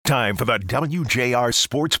time for the WJR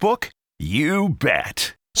Sportsbook? You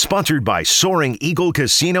bet. Sponsored by Soaring Eagle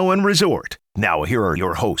Casino and Resort. Now here are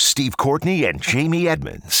your hosts, Steve Courtney and Jamie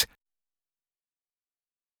Edmonds.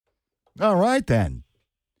 All right, then.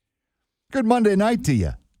 Good Monday night to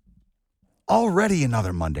you. Already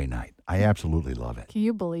another Monday night. I absolutely love it. Can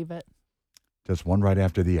you believe it? Just one right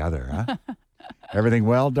after the other, huh? Everything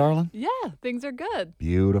well, darling? Yeah, things are good.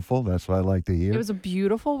 Beautiful. That's what I like to hear. It was a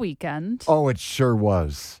beautiful weekend. Oh, it sure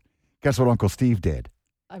was. Guess what Uncle Steve did?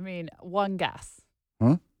 I mean, one guess.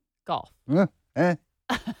 Huh? Golf.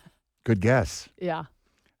 Good guess. Yeah.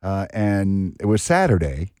 And it was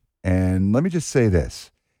Saturday. And let me just say this.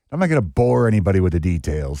 I'm not going to bore anybody with the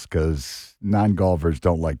details because non-golfers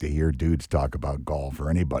don't like to hear dudes talk about golf or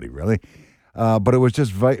anybody, really. But it was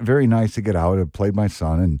just very nice to get out. I played my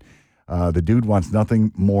son, and the dude wants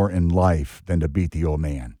nothing more in life than to beat the old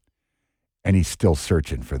man. And he's still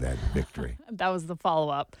searching for that victory. That was the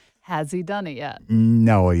follow-up. Has he done it yet?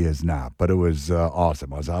 No, he is not. But it was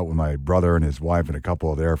awesome. I was out with my brother and his wife and a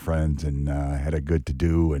couple of their friends and had a good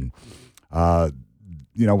to-do. And,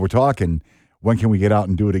 we're talking, when can we get out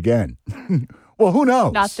and do it again? Well, who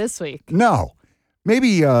knows? Not this week. No.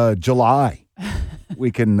 Maybe July.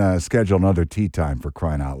 We can schedule another tea time for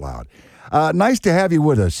crying out loud. Nice to have you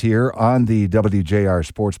with us here on the WJR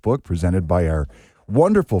Sportsbook, presented by our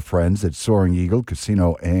wonderful friends at Soaring Eagle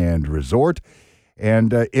Casino and Resort.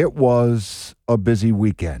 And it was a busy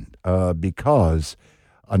weekend because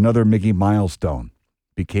another Miggy milestone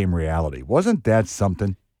became reality. Wasn't that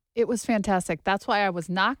something? It was fantastic. That's why I was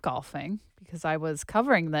not golfing, because I was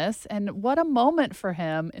covering this. And what a moment for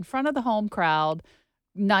him in front of the home crowd.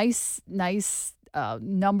 Nice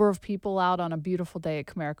number of people out on a beautiful day at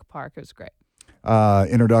Comerica Park. It was great.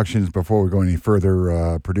 Introductions before we go any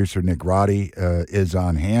further. Producer Nick Roddy is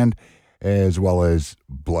on hand, as well as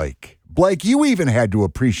Blake. Blake, you even had to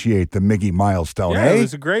appreciate the Miggy milestone, Yeah, it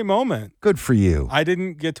was a great moment. Good for you. I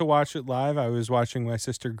didn't get to watch it live. I was watching my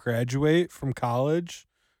sister graduate from college.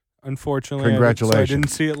 Unfortunately, Congratulations. I didn't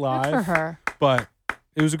see it live. Good for her. But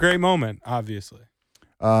it was a great moment, obviously.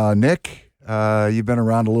 Nick, you've been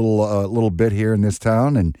around a little bit here in this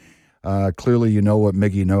town, and clearly you know what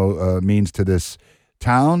Miggy means to this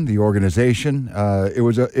town, the organization. It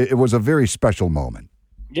was a very special moment.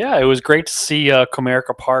 Yeah, it was great to see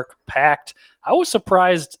Comerica Park packed. I was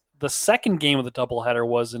surprised the second game of the doubleheader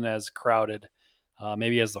wasn't as crowded,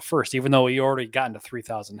 maybe as the first, even though he already gotten to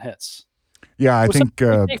 3,000 hits. Yeah, I think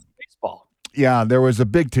baseball. Yeah, there was a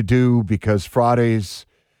big to-do because Friday's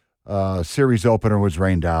series opener was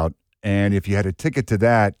rained out, and if you had a ticket to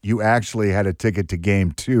that, you actually had a ticket to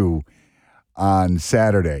Game 2 on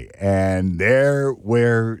Saturday, and there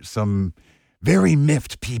were some very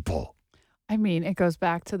miffed people. I mean, it goes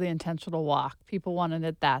back to the intentional walk. People wanted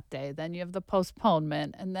it that day. Then you have the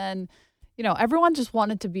postponement. And then, everyone just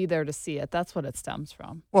wanted to be there to see it. That's what it stems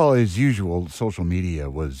from. Well, as usual, social media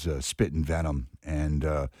was spitting venom. And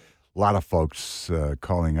a lot of folks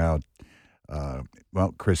calling out,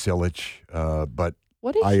 Chris Ilitch. But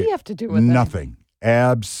what did he have to do with nothing?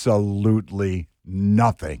 Absolutely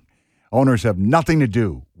nothing. Owners have nothing to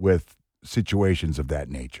do with situations of that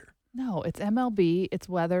nature. No, it's MLB, it's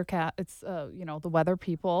weather it's the weather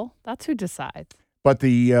people. That's who decides. But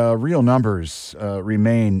the real numbers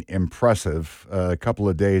remain impressive. A couple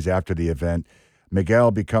of days after the event,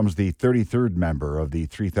 Miguel becomes the 33rd member of the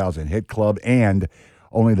 3,000 hit club and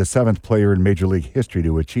only the 7th player in Major League history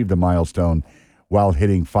to achieve the milestone while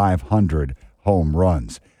hitting 500 home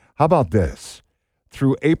runs. How about this?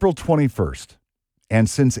 Through April 21st, and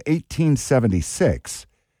since 1876,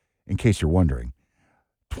 in case you're wondering,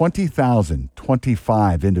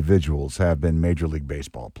 20,025 individuals have been Major League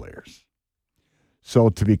Baseball players. So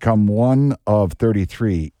to become one of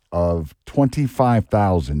 33 of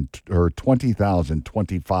 25,000 or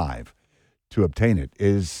 20,025 to obtain it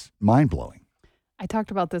is mind-blowing. I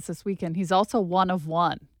talked about this weekend. He's also one of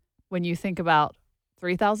one when you think about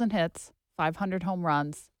 3,000 hits, 500 home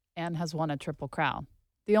runs, and has won a Triple Crown.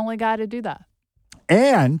 The only guy to do that.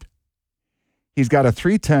 And he's got a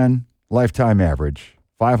 310 lifetime average,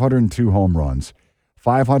 502 home runs,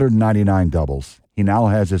 599 doubles. He now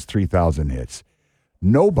has his 3,000 hits.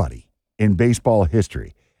 Nobody in baseball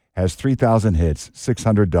history has 3,000 hits,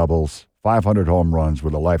 600 doubles, 500 home runs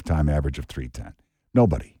with a lifetime average of 310.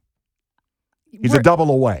 Nobody. He's a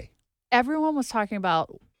double away. Everyone was talking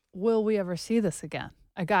about, will we ever see this again?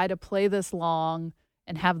 A guy to play this long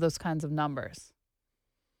and have those kinds of numbers.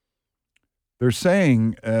 They're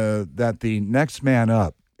saying that the next man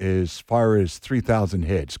up, as far as 3,000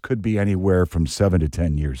 hits, could be anywhere from 7 to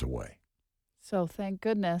 10 years away. So thank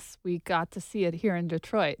goodness we got to see it here in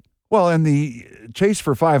Detroit. Well, and the chase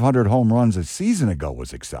for 500 home runs a season ago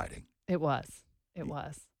was exciting. It was. It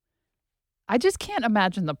was. I just can't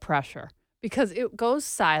imagine the pressure because it goes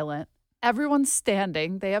silent. Everyone's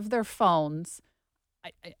standing. They have their phones.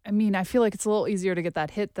 I mean, I feel like it's a little easier to get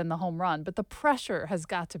that hit than the home run, but the pressure has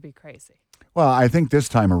got to be crazy. Well, I think this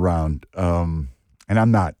time around, and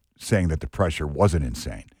I'm not saying that the pressure wasn't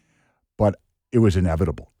insane, but it was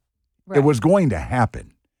inevitable. Right. It was going to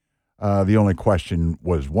happen. The only question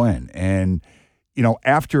was when. And,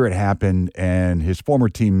 after it happened and his former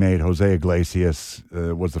teammate, Jose Iglesias,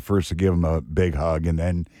 was the first to give him a big hug. And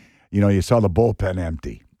then, you saw the bullpen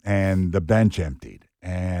empty and the bench emptied.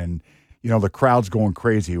 And, the crowd's going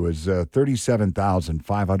crazy. It was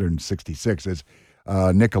 37,566, as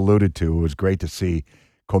Nick alluded to. It was great to see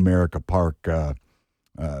Comerica Park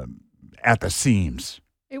at the seams.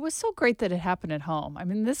 It was so great that it happened at home. I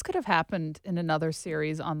mean, this could have happened in another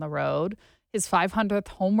series on the road. His 500th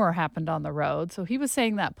homer happened on the road. So he was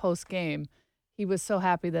saying that post-game, he was so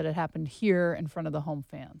happy that it happened here in front of the home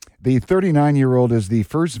fans. The 39-year-old is the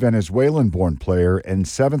first Venezuelan-born player and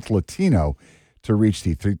seventh Latino to reach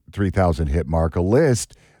the 3,000 hit mark, a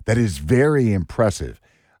list that is very impressive.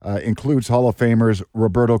 Includes Hall of Famers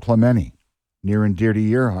Roberto Clemente, near and dear to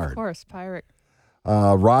your heart. Of course, Pirate.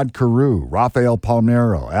 Rod Carew, Rafael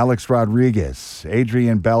Palmeiro, Alex Rodriguez,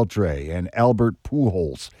 Adrian Beltre, and Albert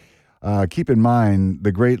Pujols. Keep in mind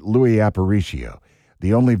the great Luis Aparicio,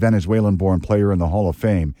 the only Venezuelan-born player in the Hall of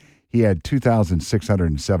Fame. He had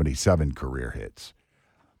 2,677 career hits.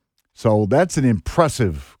 So that's an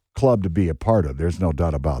impressive club to be a part of. There's no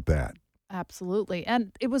doubt about that. Absolutely.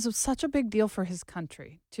 And it was such a big deal for his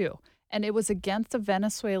country, too. And it was against a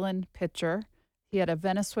Venezuelan pitcher. He had a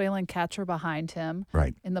Venezuelan catcher behind him.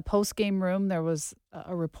 Right. In the post-game room, there was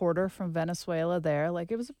a reporter from Venezuela there.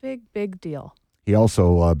 Like, it was a big, big deal. He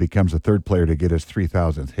also becomes the third player to get his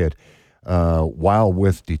 3,000th hit while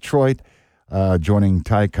with Detroit, joining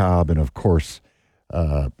Ty Cobb and, of course,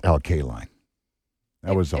 Al Kaline.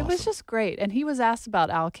 That was awesome. It was just great. And he was asked about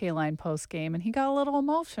Al Kaline post-game, and he got a little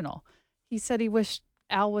emotional. He said he wished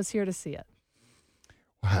Al was here to see it.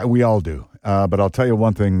 We all do. But I'll tell you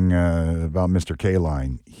one thing about Mr.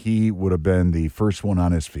 Kaline. He would have been the first one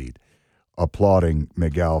on his feet applauding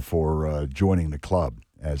Miguel for joining the club,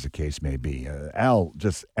 as the case may be. Al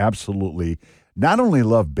just absolutely not only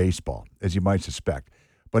loved baseball, as you might suspect,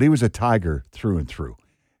 but he was a Tiger through and through.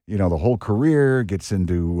 The whole career, gets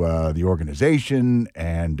into the organization.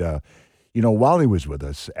 And, while he was with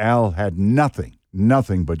us, Al had nothing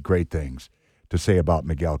but great things to say about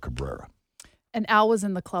Miguel Cabrera. And Al was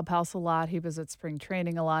in the clubhouse a lot. He was at spring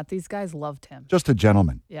training a lot. These guys loved him. Just a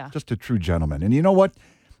gentleman. Yeah. Just a true gentleman. And you know what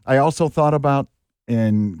I also thought about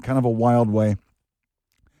in kind of a wild way?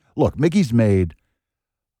 Look, Mickey's made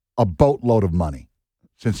a boatload of money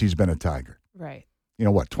since he's been a Tiger. Right.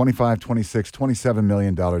 25, 26, $27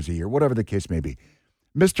 million a year, whatever the case may be.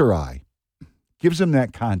 Mr. I gives him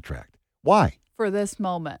that contract. Why? For this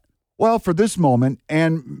moment. Well, for this moment,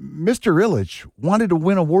 and Mr. Ilitch wanted to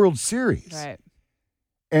win a World Series. Right.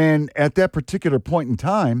 And at that particular point in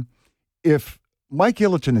time, if Mike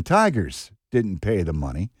Ilitch and the Tigers didn't pay the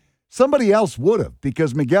money, somebody else would have,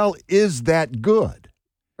 because Miguel is that good.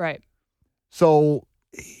 Right. So,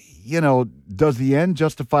 does the end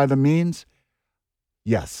justify the means?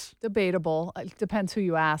 Yes. Debatable. It depends who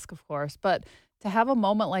you ask, of course. But to have a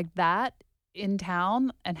moment like that in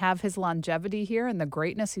town and have his longevity here and the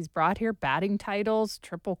greatness he's brought here, batting titles,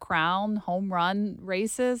 triple crown, home run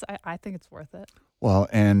races, I think it's worth it. Well,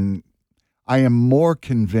 and I am more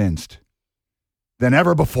convinced than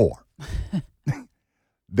ever before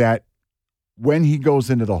that when he goes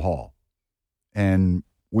into the Hall, and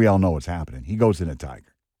we all know what's happening, he goes in a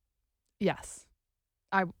Tiger. Yes.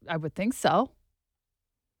 I would think so.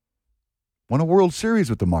 Won a World Series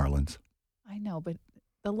with the Marlins. I know, but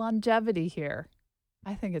the longevity here,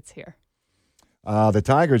 I think it's here. The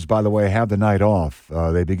Tigers, by the way, have the night off.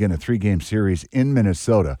 They begin a 3-game series in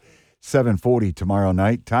Minnesota, 7:40 tomorrow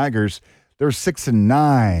night. Tigers, they're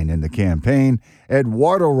 6-9 in the campaign.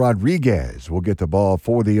 Eduardo Rodriguez will get the ball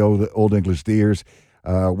for the Old English Deers.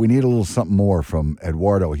 We need a little something more from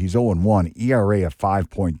Eduardo. He's 0-1, ERA of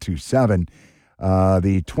 5.27.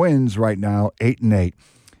 The Twins right now, 8-8.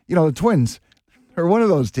 The Twins are one of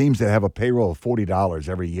those teams that have a payroll of $40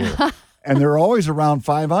 every year, and they're always around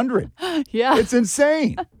 500. Yeah. It's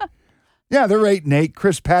insane. Yeah, they're 8-8.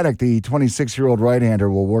 Chris Paddock, the 26-year-old right-hander,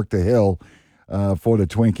 will work the hill for the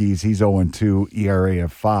Twinkies. He's 0-2, ERA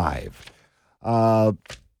of 5. We're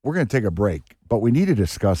going to take a break, but we need to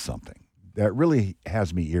discuss something that really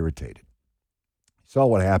has me irritated. Saw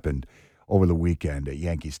what happened over the weekend at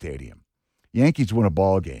Yankee Stadium. Yankees win a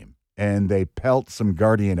ball game, and they pelt some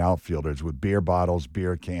Guardian outfielders with beer bottles,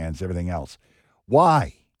 beer cans, everything else.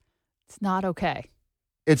 Why? It's not okay.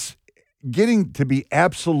 It's getting to be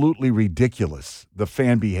absolutely ridiculous, the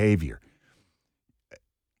fan behavior.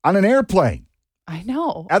 On an airplane. I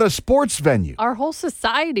know. At a sports venue. Our whole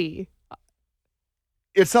society.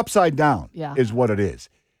 It's upside down, Yeah. is what it is.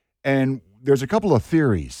 And there's a couple of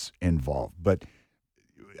theories involved, but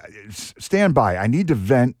stand by. I need to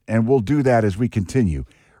vent, and we'll do that as we continue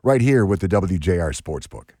right here with the WJR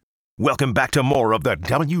Sportsbook. Welcome back to more of the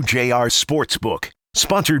WJR Sportsbook,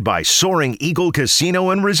 sponsored by Soaring Eagle Casino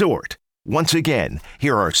and Resort. Once again,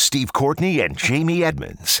 here are Steve Courtney and Jamie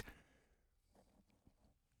Edmonds.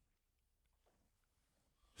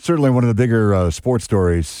 Certainly one of the bigger sports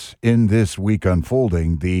stories in this week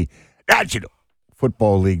unfolding, the National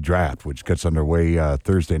Football League draft, which gets underway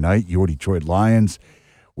Thursday night. Your Detroit Lions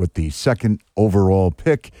with the second overall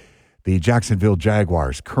pick. The Jacksonville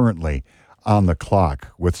Jaguars currently on the clock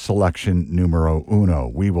with selection numero uno.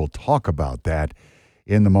 We will talk about that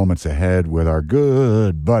in the moments ahead with our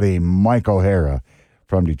good buddy Mike O'Hara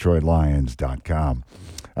from DetroitLions.com.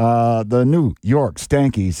 The New York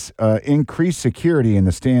Stankies increased security in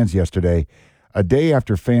the stands yesterday, a day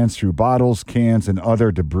after fans threw bottles, cans, and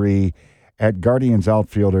other debris at Guardians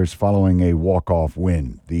outfielders following a walk-off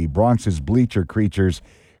win. The Bronx's bleacher creatures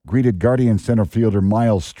greeted Guardians center fielder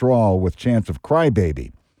Miles Straw with chants of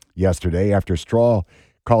 "Crybaby" yesterday after Straw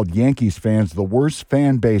called Yankees fans the worst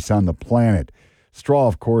fan base on the planet. Straw,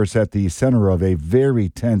 of course, at the center of a very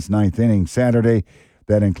tense ninth inning Saturday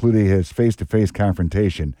that included his face-to-face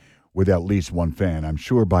confrontation with at least one fan. I'm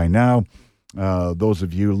sure by now, those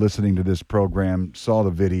of you listening to this program saw the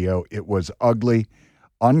video. It was ugly,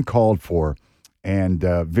 uncalled for, and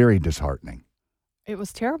very disheartening. It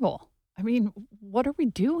was terrible. I mean, what are we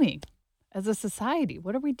doing as a society?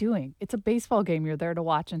 What are we doing? It's a baseball game. You're there to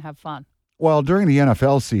watch and have fun. Well, during the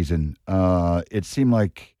NFL season, it seemed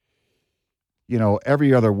like,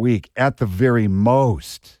 every other week, at the very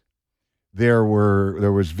most, there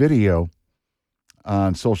was video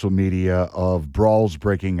on social media of brawls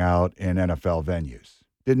breaking out in NFL venues.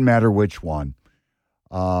 Didn't matter which one.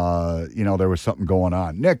 There was something going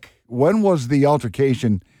on. Nick, when was the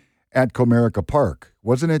altercation at Comerica Park?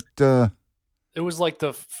 Wasn't it? It was like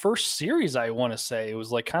the first series, I want to say. It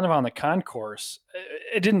was like kind of on the concourse.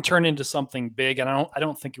 It didn't turn into something big, and I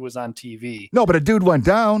don't think it was on TV. No, but a dude went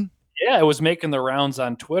down. Yeah, it was making the rounds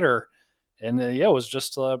on Twitter. And it was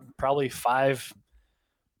just probably 5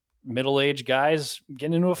 middle-aged guys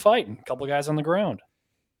getting into a fight and a couple of guys on the ground.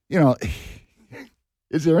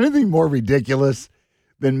 Is there anything more ridiculous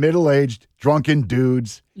than middle-aged, drunken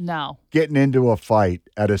dudes No. getting into a fight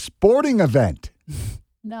at a sporting event?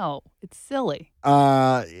 No, it's silly.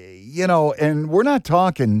 And we're not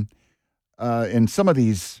talking in some of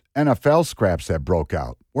these NFL scraps that broke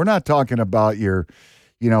out. We're not talking about your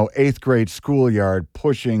 8th grade schoolyard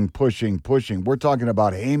pushing. We're talking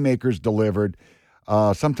about haymakers delivered.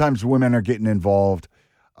 Sometimes women are getting involved.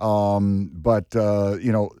 But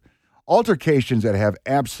altercations that have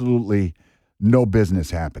absolutely no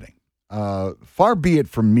business happening. Far be it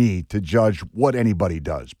from me to judge what anybody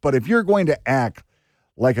does. But if you're going to act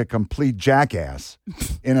like a complete jackass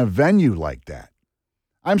in a venue like that,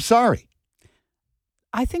 I'm sorry.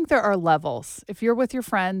 I think there are levels. If you're with your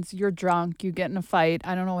friends, you're drunk, you get in a fight.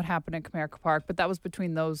 I don't know what happened at Comerica Park, but that was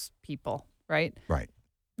between those people, right? Right.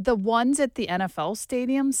 The ones at the NFL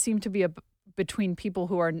stadiums seem to be between people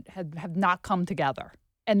who have not come together,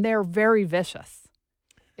 and they're very vicious.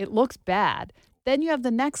 It looks bad. Then you have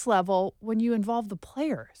the next level when you involve the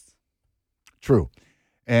players. True.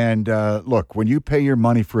 And look, when you pay your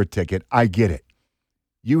money for a ticket, I get it.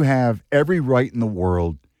 You have every right in the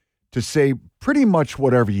world to say pretty much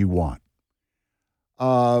whatever you want.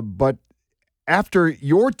 But after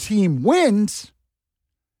your team wins,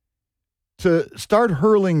 to start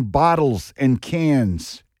hurling bottles and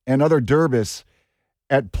cans and other derbis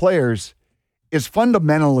at players is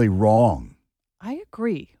fundamentally wrong. I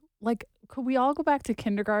agree. Like, could we all go back to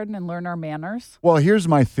kindergarten and learn our manners? Well, here's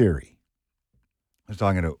my theory. I was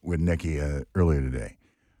talking with Nikki earlier today.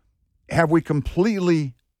 Have we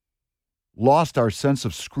completely lost our sense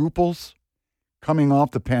of scruples coming off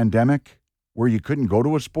the pandemic where you couldn't go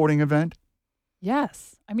to a sporting event?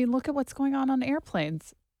 Yes. I mean, look at what's going on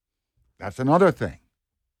airplanes. That's another thing.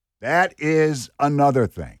 That is another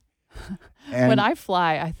thing. And when I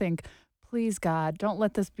fly, I think, please, God, don't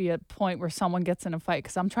let this be a point where someone gets in a fight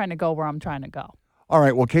because I'm trying to go where I'm trying to go. All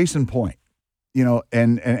right. Well, case in point,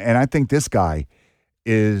 and I think this guy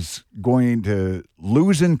is going to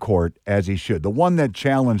lose in court as he should. The one that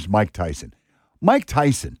challenged Mike Tyson. Mike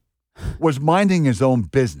Tyson was minding his own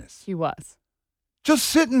business. He was. Just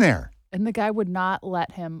sitting there. And the guy would not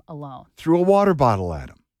let him alone. Threw a water bottle at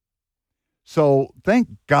him. So thank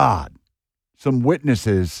God some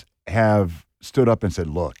witnesses have stood up and said,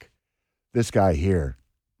 look, this guy here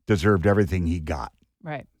deserved everything he got.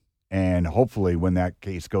 Right. And hopefully when that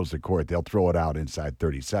case goes to court, they'll throw it out inside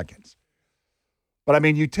 30 seconds. But, I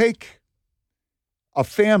mean, you take a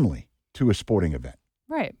family to a sporting event.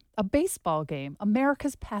 Right. A baseball game,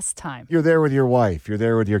 America's pastime. You're there with your wife. You're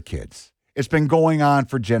there with your kids. It's been going on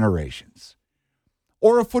for generations.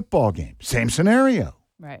 Or a football game. Same scenario.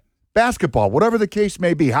 Right. Basketball, whatever the case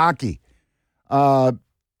may be, hockey. You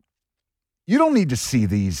don't need to see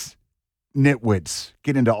these nitwits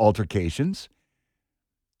get into altercations.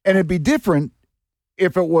 And it'd be different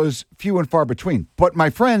if it was few and far between. But, my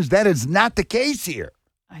friends, that is not the case here.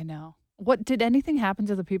 I know. What did anything happen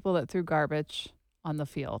to the people that threw garbage on the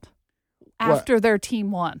field after their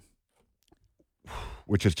team won?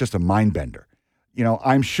 Which is just a mind bender. You know,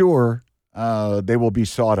 I'm sure they will be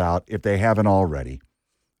sought out if they haven't already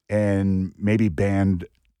and maybe banned,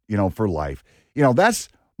 you know, for life. You know, that's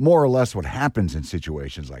more or less what happens in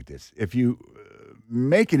situations like this. If you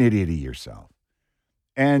make an idiot of yourself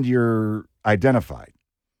and you're identified,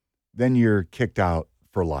 then you're kicked out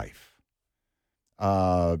for life.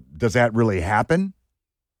 Does that really happen?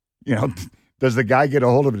 You know, does the guy get a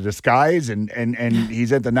hold of a disguise and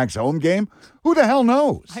he's at the next home game? Who the hell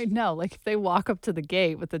knows? I know. Like, if they walk up to the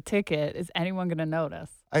gate with a ticket, is anyone going to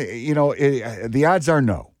notice? The odds are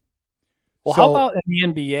no. Well, how about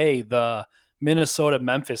in the NBA, the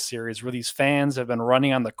Minnesota-Memphis series, where these fans have been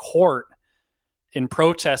running on the court in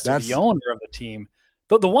protest of the owner of the team?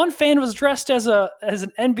 The one fan was dressed as an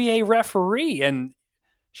NBA referee, and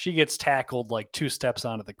she gets tackled like 2 steps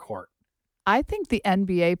onto the court. I think the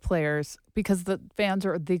NBA players, because the fans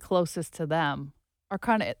are the closest to them, are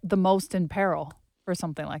kind of the most in peril for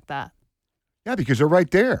something like that. Yeah, because they're right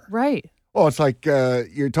there. Right. Well, it's like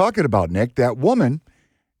you're talking about, Nick, that woman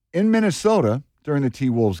in Minnesota during the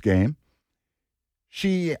T-Wolves game,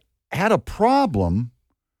 she had a problem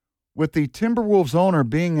with the Timberwolves owner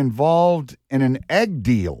being involved in an egg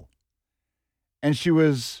deal. And she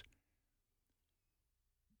was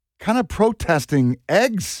kind of protesting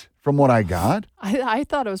eggs from what I got. I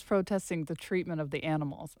thought it was protesting the treatment of the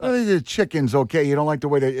animals. The chicken's okay. You don't like the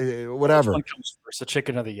way they, whatever. Which one comes first, the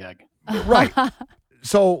chicken or the egg? Right.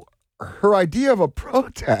 So her idea of a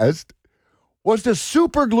protest was to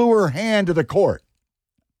super glue her hand to the court.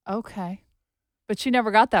 Okay. But she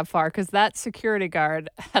never got that far because that security guard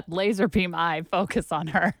had laser beam eye focus on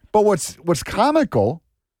her. But what's comical,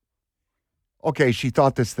 okay, she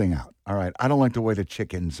thought this thing out. All right, I don't like the way the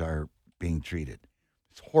chickens are being treated.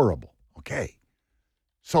 It's horrible. Okay.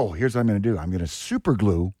 So here's what I'm going to do. I'm going to super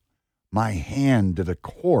glue my hand to the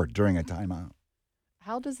court during a timeout.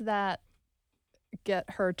 How does that get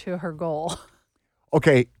her to her goal?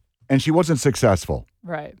 Okay, and she wasn't successful.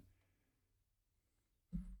 Right.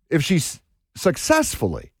 If she's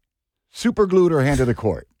successfully super glued her hand to the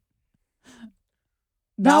court.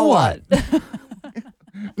 Now what?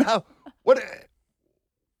 Now, what?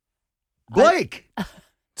 Blake.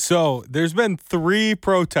 So there's been 3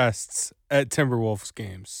 protests at Timberwolves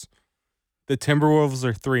games. The Timberwolves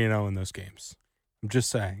are 3-0 in those games. I'm just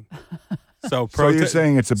saying. So you're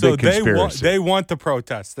saying it's a big conspiracy. They want the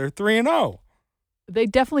protests. They're 3-0. They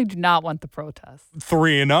definitely do not want the protest.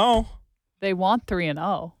 3-0. They want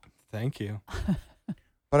 3-0. Thank you.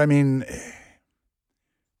 But I mean,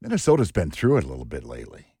 Minnesota's been through it a little bit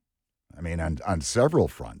lately. I mean, on several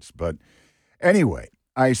fronts. But anyway,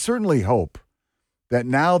 I certainly hope that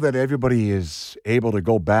now that everybody is able to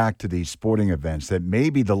go back to these sporting events, that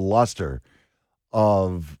maybe the luster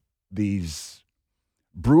of these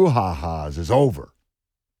brouhahas is over.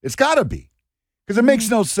 It's got to be, because it makes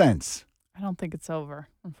no sense. I don't think it's over,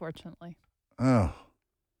 unfortunately. Oh,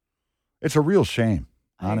 it's a real shame,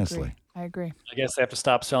 honestly. I agree. I guess they have to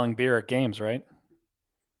stop selling beer at games, right?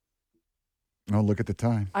 Oh, look at the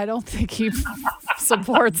time. I don't think he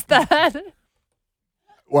supports that.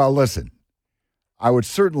 Well, listen, I would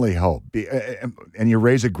certainly hope, and you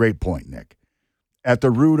raise a great point, Nick, at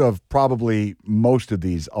the root of probably most of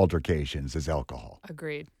these altercations is alcohol.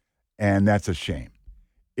 Agreed. And that's a shame.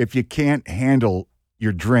 If you can't handle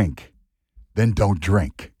your drink, then don't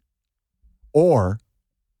drink. Or,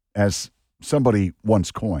 as somebody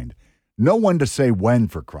once coined, know when to say when,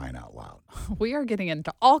 for crying out loud. We are getting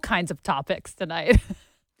into all kinds of topics tonight.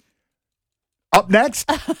 Up next,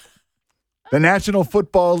 the National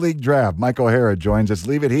Football League Draft. Mike O'Hara joins us.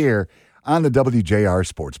 Leave it here on the WJR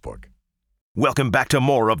Sportsbook. Welcome back to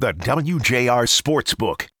more of the WJR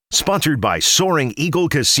Sportsbook. Sponsored by Soaring Eagle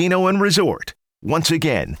Casino and Resort. Once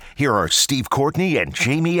again, here are Steve Courtney and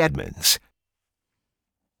Jamie Edmonds.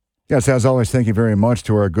 Yes, as always, thank you very much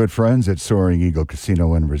to our good friends at Soaring Eagle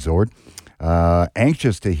Casino and Resort.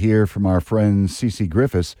 Anxious to hear from our friend Cece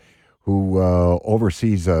Griffiths, who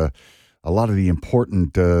oversees a lot of the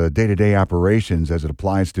important day-to-day operations as it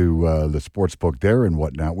applies to the sports book there and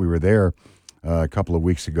whatnot. We were there a couple of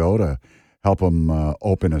weeks ago to help them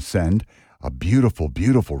open Ascend, a beautiful,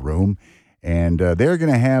 beautiful room. And they're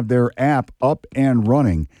going to have their app up and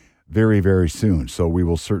running very, very soon. So we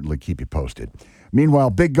will certainly keep you posted. Meanwhile,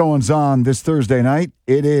 big goings on this Thursday night.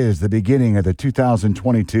 It is the beginning of the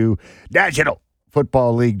 2022 National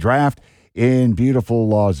Football League Draft in beautiful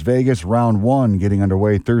Las Vegas. Round 1 getting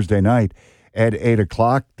underway Thursday night at 8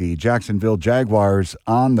 o'clock. The Jacksonville Jaguars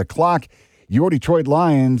on the clock. Your Detroit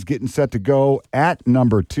Lions getting set to go at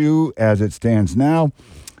number 2 as it stands now.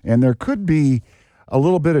 And there could be a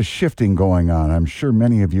little bit of shifting going on. I'm sure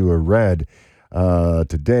many of you have read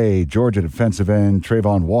today, Georgia defensive end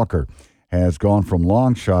Trayvon Walker has gone from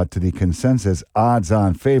long shot to the consensus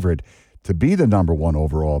odds-on favorite to be the number 1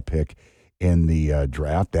 overall pick in the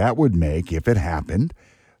draft. That would make, if it happened,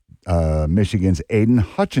 Michigan's Aiden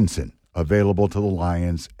Hutchinson available to the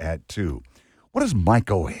Lions at 2. What does Mike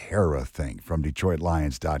O'Hara think from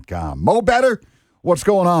DetroitLions.com? Mo Better, what's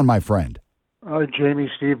going on, my friend? Jamie,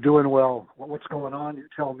 Steve, doing well. What's going on? You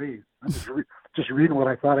tell me. I'm just reading what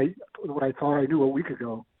I thought I knew a week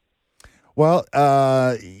ago. Well,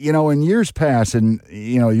 in years past, and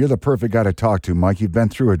you're the perfect guy to talk to, Mike. You've been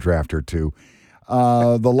through a draft or two.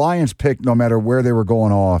 The Lions pick, no matter where they were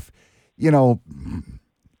going off,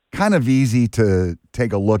 kind of easy to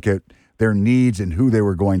take a look at their needs and who they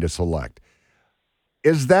were going to select.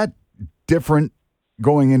 Is that different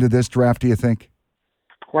going into this draft, do you think?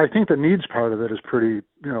 Well, I think the needs part of it is pretty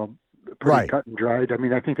right. cut and dried. I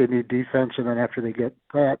mean, I think they need defense, and then after they get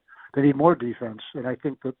that, they need more defense. And I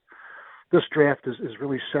think that this draft is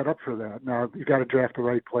really set up for that. Now, you got to draft the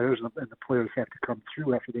right players, and the players have to come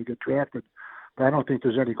through after they get drafted. But I don't think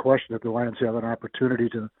there's any question that the Lions have an opportunity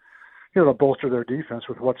to, bolster their defense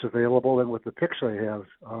with what's available and with the picks they have.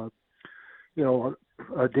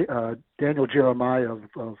 Daniel Jeremiah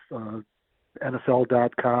of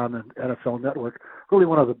NFL.com and NFL Network, really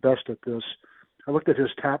one of the best at this. I looked at his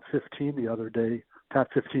top 15 the other day, top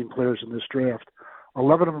 15 players in this draft.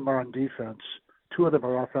 11 of them are on defense. 2 of them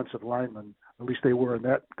are offensive linemen. At least they were in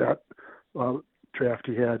that draft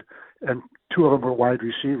he had. And 2 of them were wide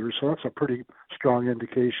receivers. So that's a pretty strong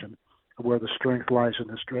indication of where the strength lies in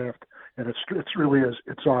this draft. And it's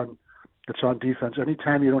on defense.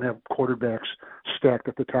 Anytime you don't have quarterbacks stacked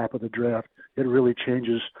at the top of the draft, it really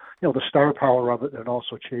changes, the star power of it, and it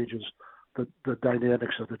also changes the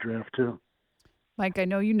dynamics of the draft too. Mike, I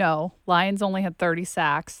know Lions only had 30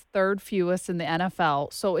 sacks, third fewest in the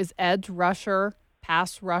NFL. So is edge rusher,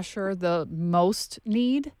 pass rusher the most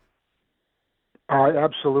need?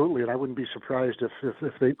 Absolutely, and I wouldn't be surprised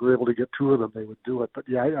if they were able to get 2 of them, they would do it. But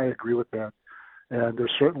yeah, I agree with that. And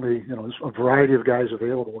there's certainly, there's a variety of guys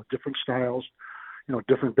available with different styles,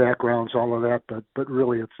 different backgrounds, all of that. But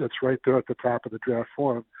really, it's right there at the top of the draft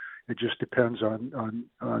for them. It just depends on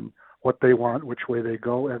what they want, which way they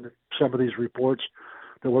go, and some of these reports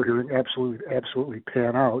that we're hearing absolutely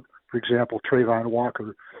pan out. For example, Trayvon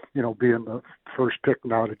Walker, being the first pick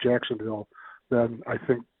now to Jacksonville, then I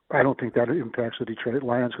don't think that impacts the Detroit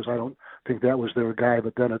Lions because I don't think that was their guy.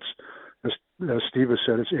 But then it's, as Steve has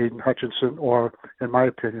said, it's Aiden Hutchinson, or in my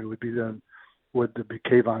opinion, would be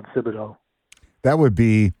Kayvon Thibodeau. That would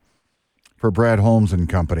be, for Brad Holmes and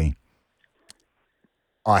company,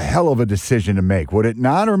 a hell of a decision to make, would it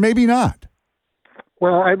not, or maybe not?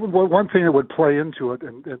 Well, one thing that would play into it,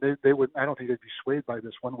 and they would, I don't think they'd be swayed by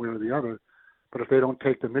this one way or the other, but if they don't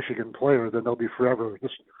take the Michigan player, then they'll be forever,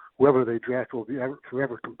 whoever they draft will be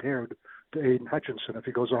forever compared to Aiden Hutchinson if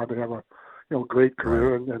he goes on to have a great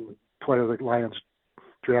career, and the player that Lions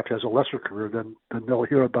draft has a lesser career, then they'll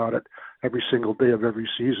hear about it every single day of every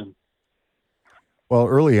season. Well,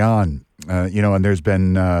 early on, and there's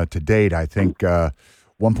been, to date, I think,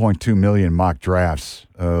 1.2 million mock drafts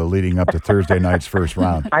leading up to Thursday night's first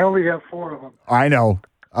round. I only have 4 of them. I know.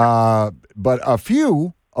 But a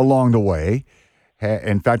few along the way,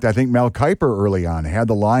 in fact, I think Mel Kiper early on had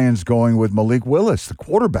the Lions going with Malik Willis, the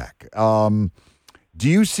quarterback. Do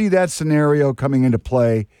you see that scenario coming into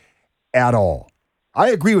play at all?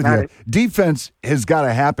 I agree with you. Defense has got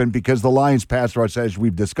to happen because the Lions' pass rush, as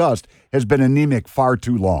we've discussed, has been anemic far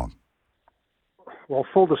too long. Well,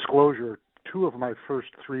 full disclosure, 2 of my first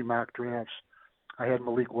 3 mock drafts, I had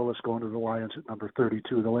Malik Willis going to the Lions at number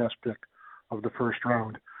 32, the last pick of the first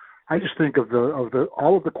round. I just think of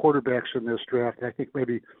all of the quarterbacks in this draft. I think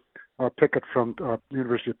maybe Pickett from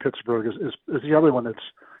University of Pittsburgh is the other one that's,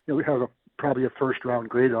 we have probably a first round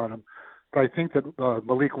grade on him. But I think that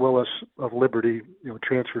Malik Willis of Liberty,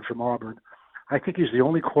 transferred from Auburn, I think he's the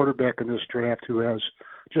only quarterback in this draft who has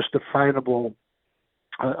just definable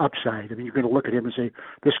upside. I mean, you're going to look at him and say,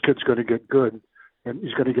 this kid's going to get good and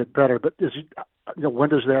he's going to get better. But is he, when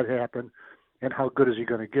does that happen? And how good is he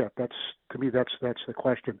going to get? That's the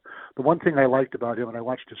question. The one thing I liked about him, and I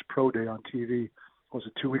watched his pro day on TV, was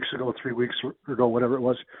it 2 weeks ago, 3 weeks ago, whatever it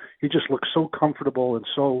was, he just looked so comfortable and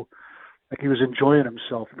so like he was enjoying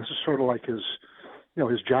himself. And this is sort of like his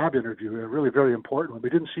job interview, a really very important one. He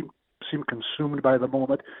didn't seem consumed by the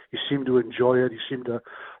moment. He seemed to enjoy it. He seemed to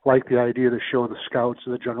like the idea to show the scouts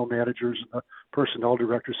and the general managers and the personnel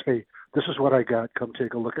directors, hey, this is what I got. Come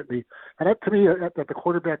take a look at me. And that, to me, at the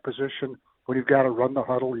quarterback position, when you've got to run the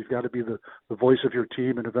huddle, you've got to be the voice of your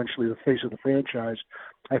team and eventually the face of the franchise.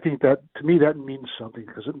 I think that, to me, that means something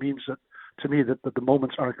because it means that, to me, that the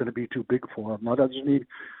moments aren't going to be too big for him. Now, that doesn't mean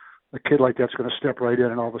a kid like that's going to step right in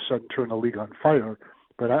and all of a sudden turn the league on fire,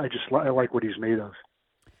 but I like what he's made of.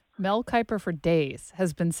 Mel Kiper for days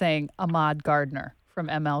has been saying Ahmad Gardner from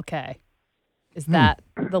MLK. Is that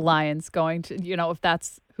the Lions going to, if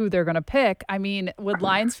that's who they're going to pick? I mean, would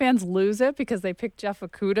Lions fans lose it because they picked Jeff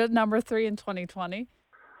Okudah number 3 in 2020?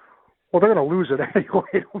 Well, they're going to lose it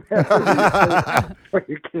anyway. No matter what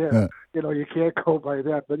you can't, you can't go by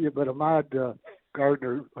that. But Ahmad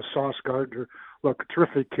Gardner, Sauce Gardner, look,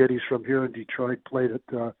 terrific kid. He's from here in Detroit. Played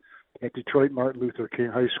at Detroit Martin Luther King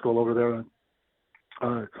High School over there,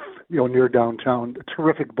 near downtown. A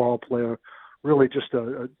terrific ball player. Really, just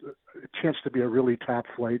a chance to be a really top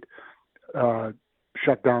flight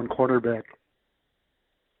shutdown cornerback.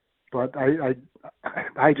 But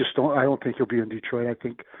I just don't. I don't think he'll be in Detroit. I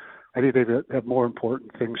think they have more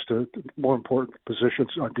important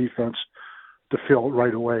positions on defense to fill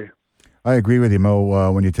right away. I agree with you,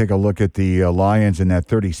 Mo. When you take a look at the Lions in that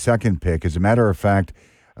 32nd pick, as a matter of fact,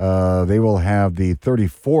 they will have the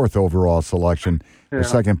 34th overall selection, the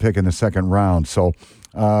second pick in the second round. So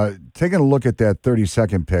taking a look at that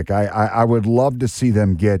 32nd pick, I would love to see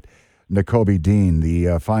them get Nakobe Dean,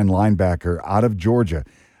 the fine linebacker out of Georgia.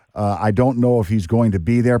 I don't know if he's going to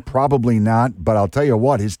be there. Probably not. But I'll tell you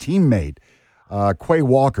what, his teammate, Quay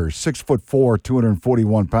Walker, 6'4",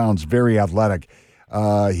 241 pounds, very athletic.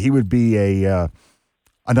 He would be a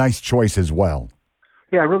nice choice as well.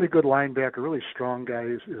 Yeah, really good linebacker, really strong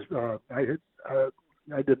guy.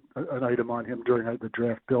 I did an item on him during the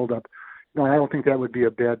draft build-up. No, I don't think that would be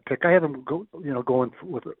a bad pick. I have him going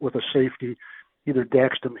with a safety, either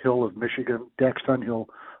Daxton Hill of Michigan.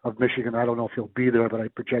 I don't know if he'll be there, but I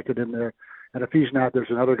projected him there. And if he's not, there's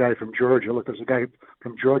another guy from Georgia. Look, there's a guy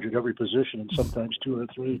from Georgia at every position, and sometimes 2 or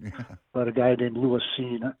 3. But a guy named Lewis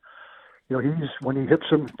Seen. When he hits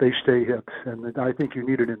them, they stay hit. And I think you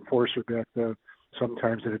need an enforcer back there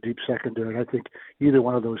sometimes in a deep secondary. And I think either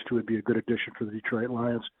one of those two would be a good addition for the Detroit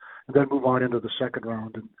Lions. And then move on into the second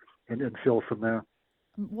round and fill from there.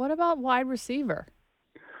 What about wide receiver?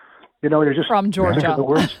 You're just from Georgia. The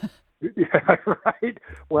words. Yeah, right.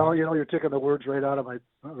 Well, you're taking the words right out of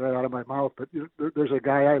my mouth. But there's a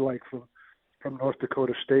guy I like from North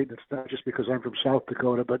Dakota State. And it's not just because I'm from South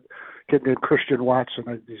Dakota, but a kid named Christian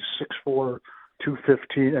Watson. He's 6'4",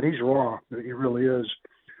 215, and he's raw. He really is.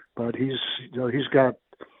 But he's got,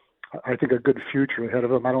 I think, a good future ahead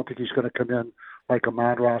of him. I don't think he's going to come in like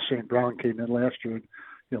Amon-Ra St. Brown came in last year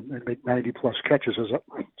and make 90 plus catches as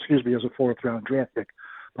a fourth round draft pick.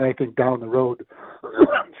 But I think down the road,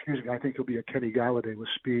 I think he'll be a Kenny Galladay with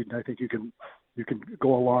speed, and I think you can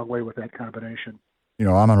go a long way with that combination.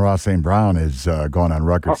 Amon-Ra St. Brown has gone on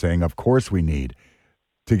record saying, of course we need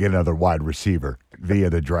to get another wide receiver via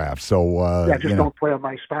the draft. So don't play on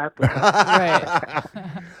my spot. Right.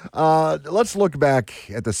 Let's look back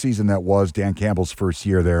at the season that was Dan Campbell's first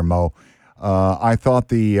year there, Mo. I thought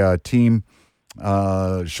the team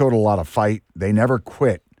showed a lot of fight. They never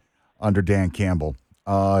quit under Dan Campbell.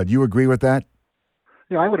 Do you agree with that?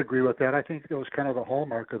 Yeah, I would agree with that. I think it was kind of the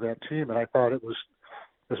hallmark of that team, and I thought it was,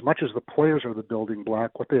 as much as the players are the building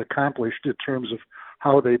block, what they accomplished in terms of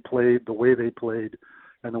how they played, the way they played,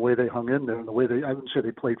 and the way they hung in there, and the way I wouldn't say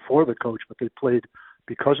they played for the coach, but they played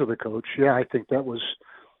because of the coach. Yeah, I think that was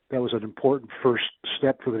an important first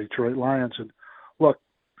step for the Detroit Lions. And look,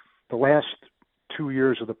 the last 2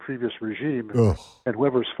 years of the previous regime, and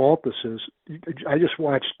whoever's fault this is, I just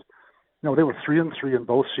watched, they were 3-3 in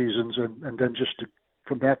both seasons, and then just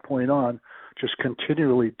from that point on, just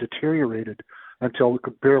continually deteriorated until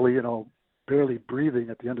barely breathing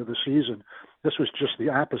at the end of the season. This was just the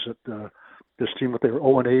opposite. this team, what they were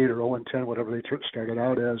 0-8 or 0-10, whatever they started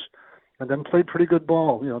out as, and then played pretty good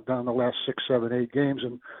ball, down the last 6, 7, 8 games.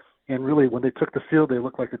 And really, when they took the field, they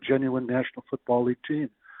looked like a genuine National Football League team.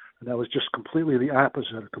 And that was just completely the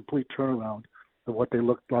opposite, a complete turnaround of what they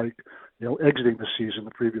looked like, exiting the season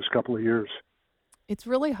the previous couple of years. It's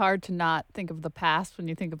really hard to not think of the past when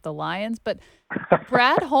you think of the Lions, but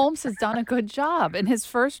Brad Holmes has done a good job. In his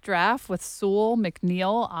first draft with Sewell,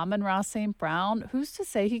 McNeil, Amon-Ra St. Brown, who's to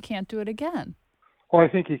say he can't do it again? Well, I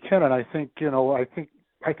think he can, and I think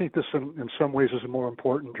this in some ways is a more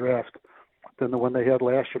important draft than the one they had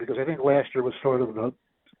last year, because I think last year was sort of a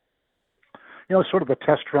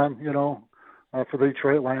test run, for the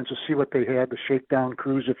Detroit Lions to see what they had, the shakedown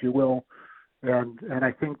cruise, if you will. And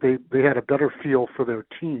I think they had a better feel for their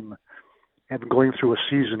team and going through a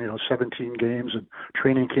season, 17 games and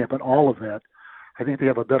training camp and all of that. I think they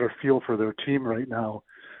have a better feel for their team right now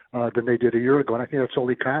than they did a year ago. And I think that's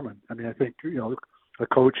only common. I mean, I think, a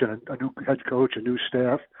coach and a new head coach, a new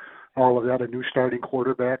staff, all of that, a new starting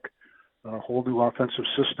quarterback, a whole new offensive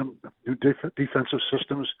system, new defensive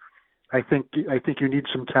systems. I think you need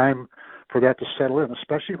some time for that to settle in,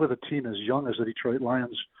 especially with a team as young as the Detroit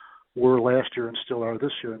Lions were last year and still are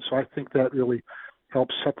this year. And so I think that really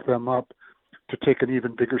helps set them up to take an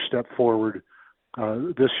even bigger step forward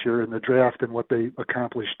this year in the draft and what they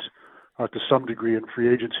accomplished to some degree in free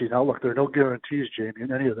agency. Now, look, there are no guarantees, Jamie,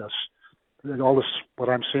 in any of this. And all this, what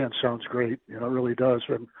I'm saying, sounds great. It really does.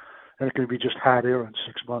 And it can be just hot air in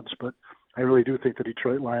 6 months. But I really do think the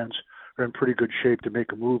Detroit Lions are in pretty good shape to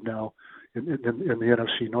make a move now in the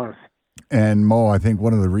NFC North. And, Mo, I think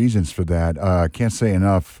one of the reasons for that, I can't say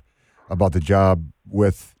enough about the job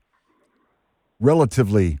with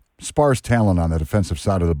relatively sparse talent on the defensive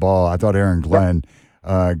side of the ball. I thought Aaron Glenn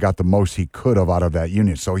got the most he could have out of that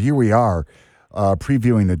unit. So here we are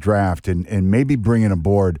previewing the draft and maybe bringing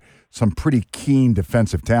aboard some pretty keen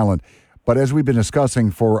defensive talent. But as we've been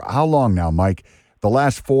discussing for how long now, Mike, the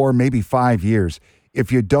last 4, maybe 5 years, if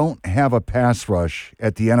you don't have a pass rush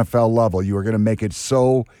at the NFL level, you are going to make it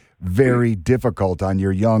so very difficult on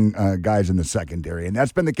your young guys in the secondary, and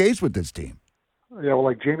that's been the case with this team. Yeah, well,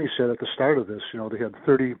 like Jamie said at the start of this, they had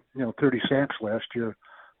 30 sacks last year,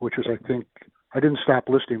 which was, I think, I didn't stop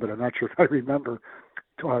listening, but I'm not sure if I remember.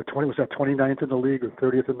 29th in the league or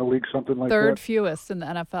 30th in the league, something like that? Third fewest in the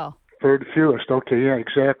NFL. Third fewest. Okay, yeah,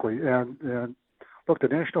 exactly. And look, the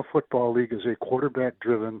National Football League is a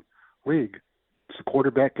quarterback-driven league. It's the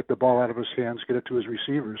quarterback, get the ball out of his hands, get it to his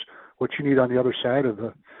receivers. What you need on the other side of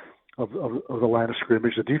the line of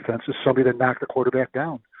scrimmage, the defense, is somebody to knock the quarterback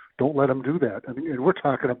down. Don't let them do that. I mean, and we're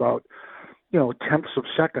talking about, tenths of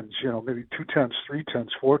seconds, maybe 2 tenths, 3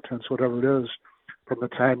 tenths, 4 tenths, whatever it is, from the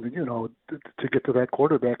time, to get to that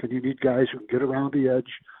quarterback. And you need guys who can get around the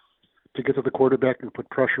edge to get to the quarterback and put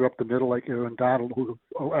pressure up the middle like Aaron Donald, who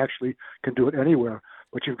actually can do it anywhere.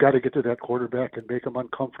 But you've got to get to that quarterback and make them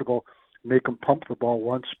uncomfortable, make them pump the ball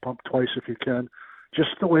once, pump twice if you can. Just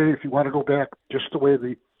the way, if you want to go back, just the way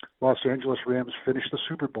the Los Angeles Rams finished the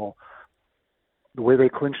Super Bowl. The way they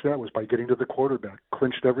clinched that was by getting to the quarterback,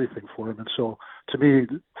 clinched everything for him. And so, to me,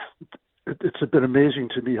 it's been amazing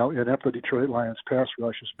to me how inept the Detroit Lions pass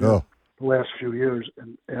rush has been the last few years.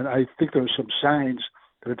 And I think there's some signs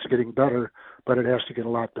that it's getting better, but it has to get a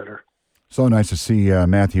lot better. So nice to see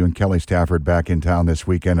Matthew and Kelly Stafford back in town this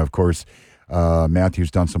weekend. Of course,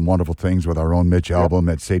 Matthew's done some wonderful things with our own Mitch album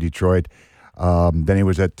at Say Detroit. Then he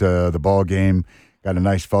was at the ball game, got a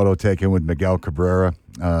nice photo taken with Miguel Cabrera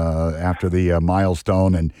after the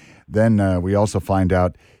milestone. And then we also find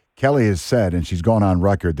out Kelly has said, and she's gone on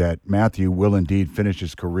record, that Matthew will indeed finish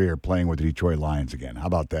his career playing with the Detroit Lions again. How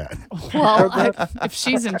about that? Well, if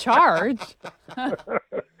she's in charge.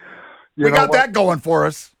 We got that going for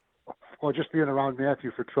us. Well, just being around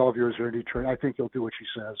Matthew for 12 years here in Detroit, I think he'll do what she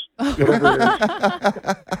says. Whatever it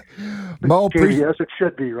is. Mo, yes, it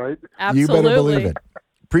should be, right? Absolutely. You better believe it.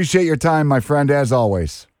 Appreciate your time, my friend, as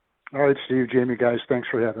always. All right, Steve, Jamie, guys, thanks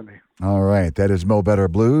for having me. All right, that is Mo Better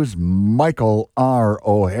Blues, Michael R.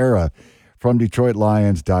 O'Hara from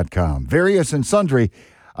DetroitLions.com. Various and sundry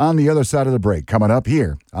on the other side of the break, coming up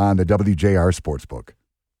here on the WJR Sportsbook.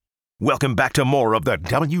 Welcome back to more of the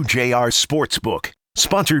WJR Sportsbook,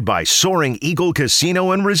 sponsored by Soaring Eagle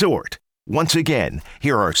Casino and Resort. Once again,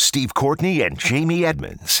 here are Steve Courtney and Jamie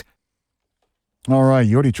Edmonds. All right,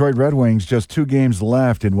 your Detroit Red Wings, just 2 games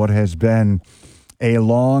left in what has been a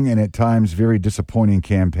long and at times very disappointing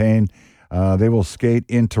campaign. They will skate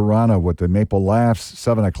in Toronto with the Maple Laughs,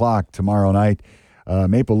 7 o'clock tomorrow night.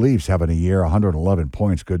 Maple Leafs having a year, 111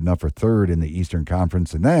 points, good enough for third in the Eastern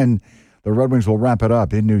Conference. And then the Red Wings will wrap it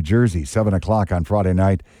up in New Jersey, 7 o'clock on Friday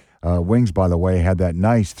night Wings, by the way, had that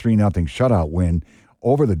nice 3-0 shutout win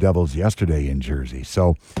over the Devils yesterday in Jersey.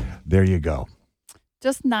 So there you go.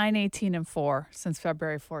 Just 9-18-4 since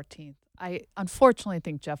February 14th. I unfortunately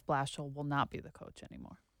think Jeff Blashill will not be the coach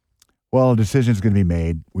anymore. Well, a decision's going to be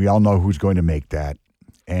made. We all know who's going to make that.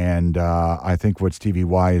 And I think what Stevie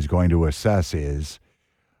Y is going to assess is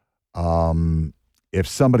if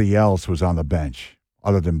somebody else was on the bench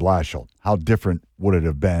other than Blashill, how different would it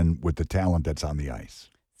have been with the talent that's on the ice?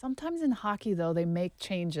 Sometimes in hockey, though, they make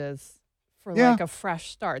changes for Yeah. like a fresh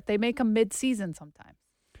start. They make them mid-season sometimes.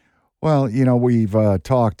 Well, we've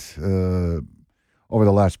talked over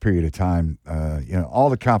the last period of time, all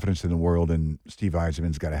the confidence in the world, and Steve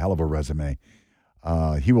Yzerman's got a hell of a resume.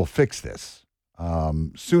 He will fix this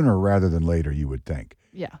sooner rather than later, you would think.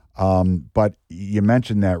 Yeah. But you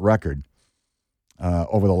mentioned that record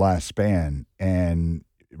over the last span, and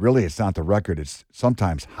really it's not the record. It's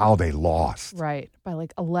sometimes how they lost. Right. By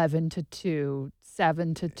like 11-2,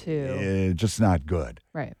 7-2. Just not good.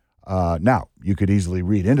 Right. Now, you could easily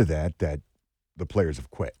read into that the players have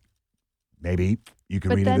quit. Maybe you could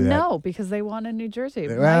read But into then that. no, because they won in New Jersey.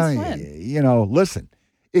 Well, Nice win. Listen,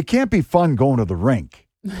 it can't be fun going to the rink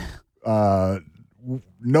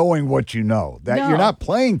knowing what you know, that No. you're not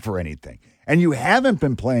playing for anything. And you haven't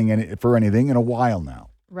been playing for anything in a while now.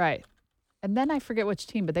 Right. And then I forget which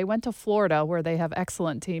team, but they went to Florida where they have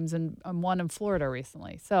excellent teams and won in Florida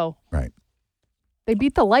recently. So Right. they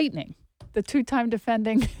beat the Lightning, the two-time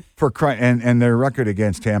defending. And their record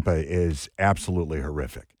against Tampa is absolutely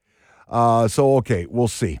horrific. Okay, we'll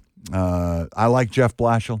see. I like Jeff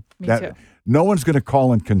Blashill. Me too. No one's going to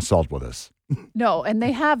call and consult with us. No, and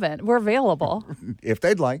they haven't. We're available. If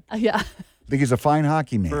they'd like. Yeah. I think he's a fine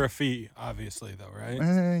hockey man. For a fee, obviously, though, right?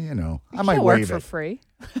 I might Can't work waive for it. free.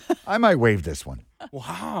 I might waive this one.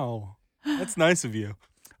 Wow. That's nice of you.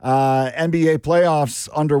 NBA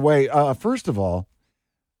playoffs underway. First of all,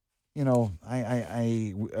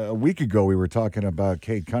 a week ago we were talking about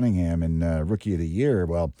Cade Cunningham and Rookie of the Year.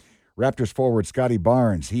 Well, Raptors forward Scotty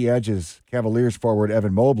Barnes, he edges Cavaliers forward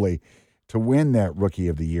Evan Mobley to win that Rookie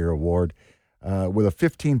of the Year award with a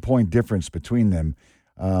 15-point difference between them,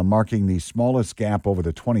 marking the smallest gap over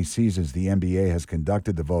the 20 seasons the NBA has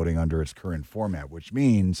conducted the voting under its current format, which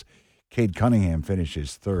means Cade Cunningham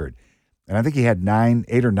finishes third. And I think he had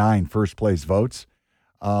 8 or 9 first-place votes,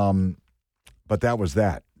 but that was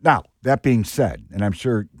that. Now, that being said, and I'm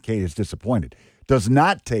sure Cade is disappointed, does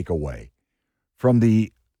not take away from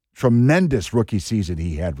the tremendous rookie season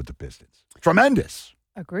he had with the Pistons. Tremendous.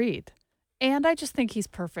 Agreed. And I just think he's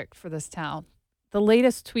perfect for this town. The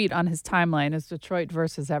latest tweet on his timeline is Detroit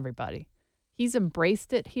versus everybody. He's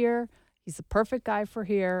embraced it here. He's the perfect guy for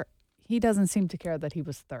here. He doesn't seem to care that he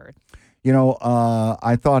was third.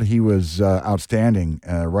 I thought he was outstanding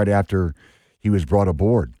right after he was brought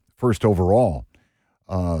aboard, first overall,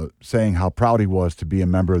 saying how proud he was to be a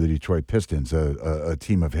member of the Detroit Pistons, a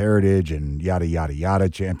team of heritage and yada, yada, yada,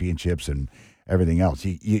 championships and everything else.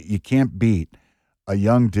 You can't beat a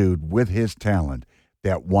young dude with his talent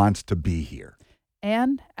that wants to be here.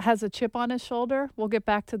 And has a chip on his shoulder. We'll get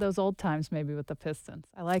back to those old times maybe with the Pistons.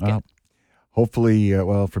 I like it. Hopefully,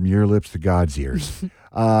 from your lips to God's ears.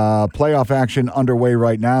 Playoff action underway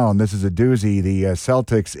right now, and this is a doozy. The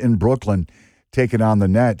Celtics in Brooklyn taking on the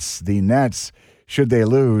Nets. The Nets, should they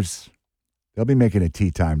lose, they'll be making it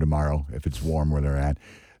tea time tomorrow if it's warm where they're at.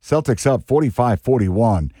 Celtics up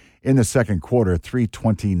 45-41 in the second quarter,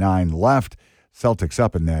 3:29 left. Celtics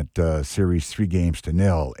up in that series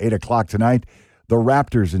 3-0. 8 o'clock tonight, the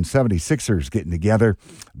Raptors and 76ers getting together.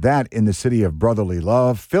 That in the city of brotherly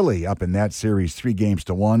love. Philly up in that series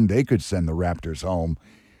 3-1. They could send the Raptors home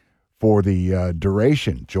for the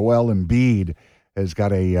duration. Joel Embiid has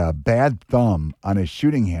got a bad thumb on his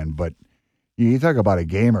shooting hand, but you talk about a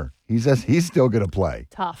gamer. He's still going to play.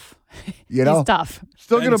 Tough. He's tough.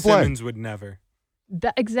 Still going to play. Simmons would never.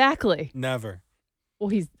 Exactly. Never. Well,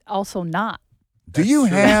 he's also not. Do you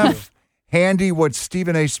have handy what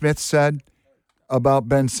Stephen A. Smith said about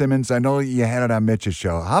Ben Simmons? I know you had it on Mitch's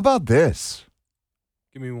show. How about this?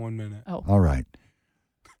 Give me 1 minute. Oh. All right.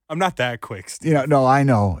 I'm not that quick, Steve. No, I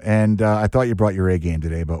know. And I thought you brought your A game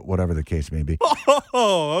today, but whatever the case may be.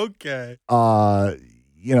 Oh, okay.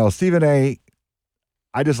 Stephen A.,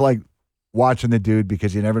 I just like watching the dude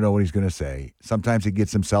because you never know what he's going to say. Sometimes he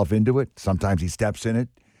gets himself into it. Sometimes he steps in it.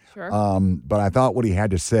 Sure. But I thought what he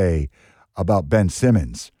had to say about Ben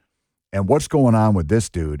Simmons and what's going on with this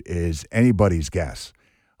dude is anybody's guess.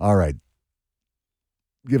 All right.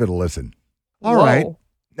 Give it a listen. All right.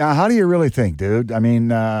 Now, how do you really think, dude? I mean,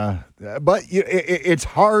 but it's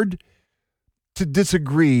hard to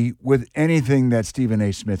disagree with anything that Stephen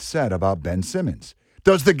A. Smith said about Ben Simmons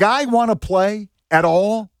Does the guy want to play at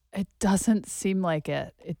all? It doesn't seem like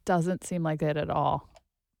it. It doesn't seem like it at all.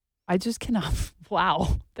 I just cannot.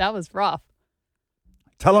 Wow, that was rough.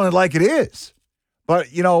 Telling it like it is. But,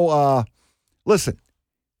 listen,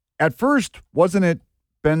 at first, wasn't it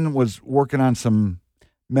Ben was working on some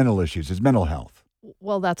mental issues, his mental health?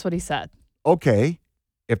 Well, that's what he said. Okay,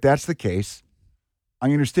 if that's the case,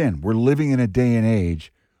 I understand. We're living in a day and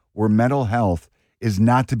age where mental health is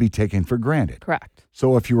not to be taken for granted. Correct.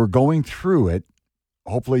 So if you were going through it,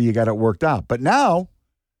 hopefully you got it worked out. But now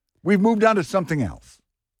we've moved on to something else.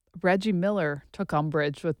 Reggie Miller took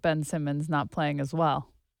umbrage with Ben Simmons not playing as well.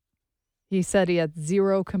 He said he had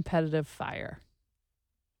zero competitive fire.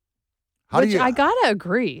 I got to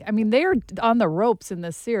agree. I mean, they are on the ropes in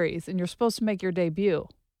this series, and you're supposed to make your debut.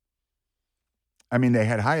 I mean, they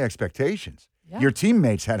had high expectations. Yeah. Your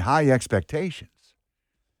teammates had high expectations.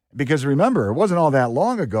 Because remember, it wasn't all that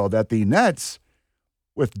long ago that the Nets,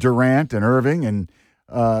 with Durant and Irving, and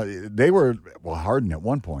they were, Harden at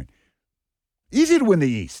one point, easy to win the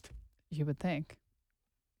East. You would think.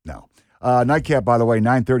 No. Nightcap, by the way,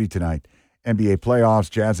 9:30 tonight. NBA playoffs,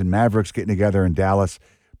 Jazz and Mavericks getting together in Dallas.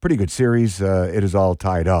 Pretty good series. It is all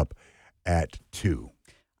tied up at 2.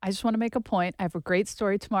 I just want to make a point. I have a great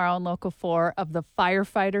story tomorrow on Local 4 of the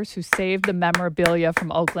firefighters who saved the memorabilia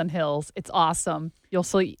from Oakland Hills. It's awesome. You'll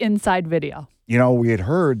see inside video. We had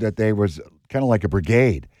heard that there was kind of like a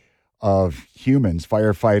brigade of humans,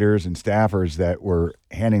 firefighters and staffers that were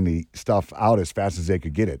handing the stuff out as fast as they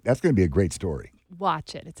could get it. That's going to be a great story.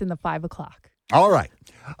 Watch it. It's in the 5 o'clock. All right.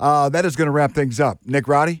 That is going to wrap things up. Nick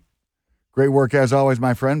Roddy, great work as always,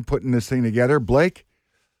 my friend, putting this thing together. Blake,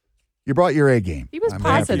 you brought your A game. He was I'm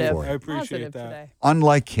positive. happy for I you. appreciate Positive that. today.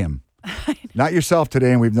 Unlike him. Not yourself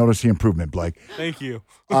today, and we've noticed the improvement, Blake. Thank you.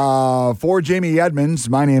 For Jamie Edmonds,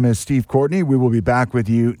 my name is Steve Courtney. We will be back with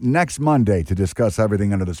you next Monday to discuss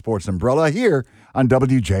everything under the sports umbrella here on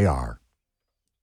WJR.